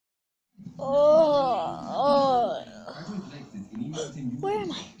Oh, where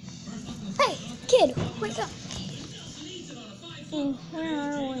am I? Hey, kid, wake up. Where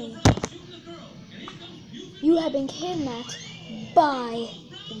are we? You have been kidnapped by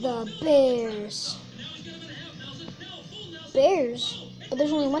the bears. Bears? But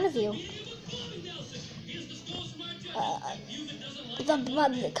there's only one of you.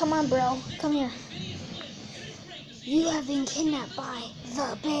 Come on, bro. Come here. You have been kidnapped by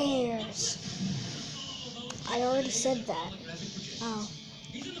the bears. I already said that.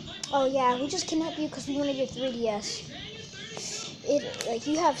 Oh yeah, we just kidnapped you because we wanted your 3DS.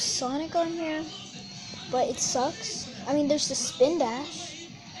 You have Sonic on here, but it sucks. I mean, there's the Spin Dash,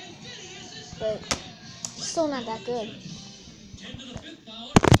 but still not that good.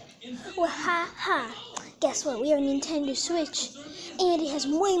 Well, ha ha. Guess what? We have a Nintendo Switch, and it has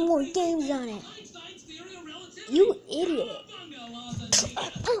way more games on it. You idiot.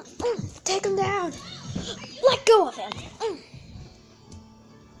 Take him down. Let go of him.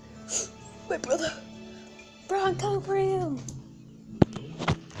 Wait, brother. Bro, I'm coming for you.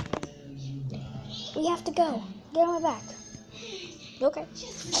 We have to go. Get on my back. Okay.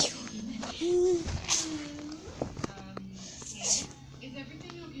 Is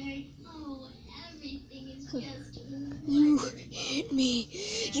everything okay? Oh, everything is just... You hit me.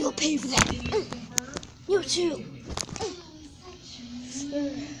 You'll pay for that. You too.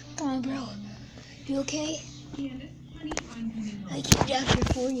 Come on, bro. You okay? I came down here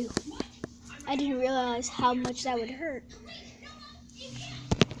for you. I didn't realize how much that would hurt.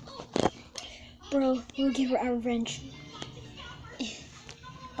 Bro, we'll give her our revenge.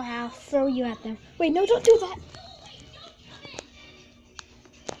 But I'll throw you at them. Wait, no, don't do that.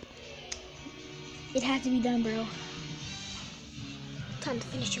 It had to be done, bro. Time to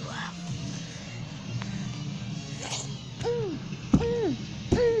finish you up.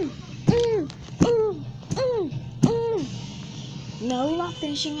 No, you're not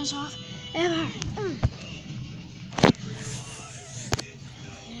finishing us off ever.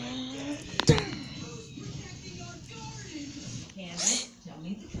 Tell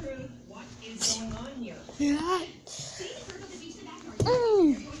me the truth. What is going on here? Yeah.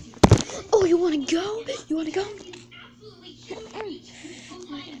 Oh, you want to go? You want to go?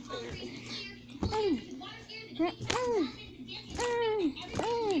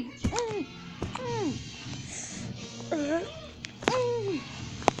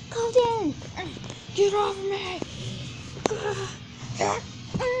 Calm down. Get off me.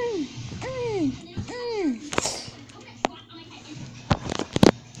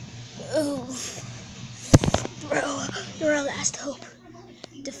 Oh, bro, you're our last hope.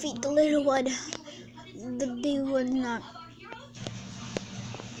 Defeat the little one. The big one not.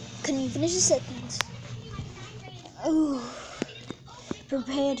 Couldn't even finish the sentence. Oh,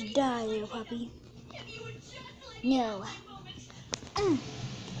 prepare to die, little puppy. No.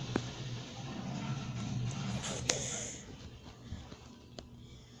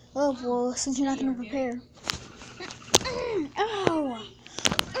 Oh, well, since you're not going to prepare. Ow!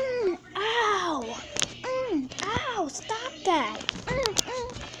 Ow! Ow! Stop that!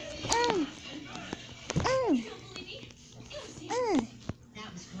 That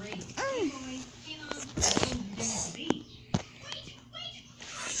was great.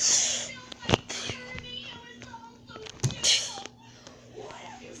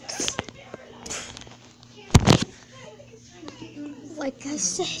 Like I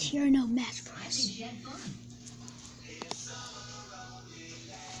said, you're no match for us.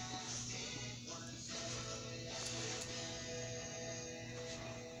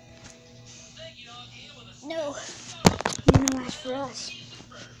 No, you're no match for us.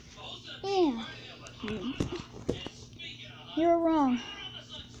 Yeah. You're wrong.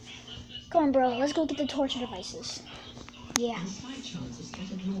 Come on, bro. Let's go get the torture devices. Yeah.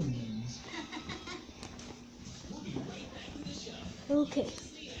 Okay.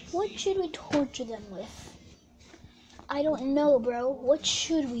 What should we torture them with? I don't know, bro. What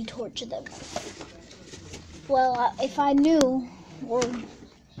should we torture them with? Well, if I knew, or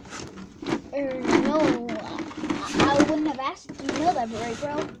no, I wouldn't have asked. You know that, right,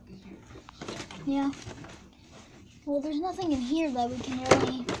 bro? Yeah. Well, there's nothing in here that we can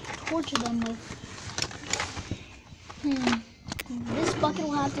really torture them with. This bucket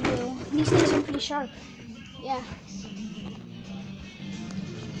will have to do. These things are pretty sharp. Yeah.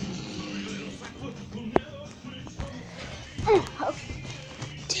 Okay.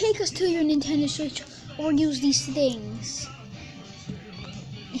 Take us to your Nintendo Switch or use these things.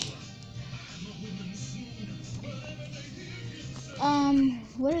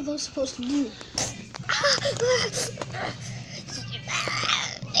 What are those supposed to do?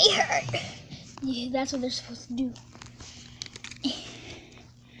 They hurt. Yeah, that's what they're supposed to do.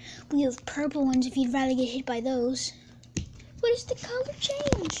 We have purple ones if you'd rather get hit by those. What is the color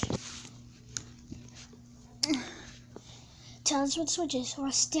change? Tell us what the switch is, or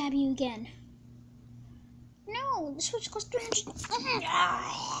I'll stab you again. No, the switch costs 300.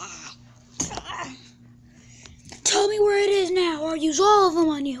 Tell me where it is now, or I'll use all of them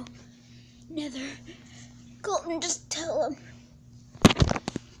on you. Nether. Colton, just tell him.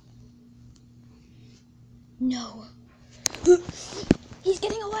 No. He's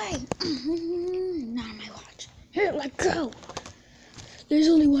getting away. Not on my watch. Here, let go. There's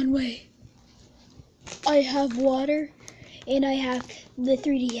only one way. I have water, and I have the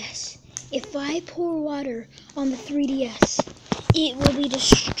 3DS. If I pour water on the 3DS, it will be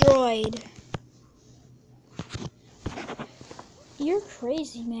destroyed. You're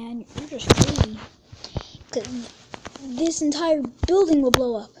crazy, man. You're just crazy. 'Cause this entire building will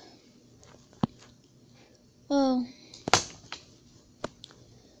blow up. Oh.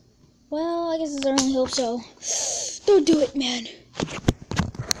 Well, I guess it's our only hope, so don't do it, man.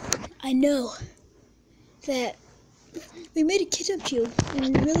 I know that we made a kit up to you, and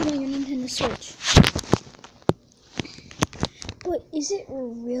we really want your Nintendo Switch. But is it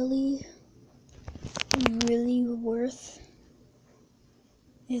really worth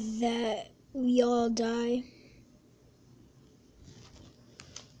that we all die?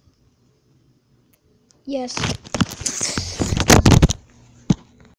 Yes.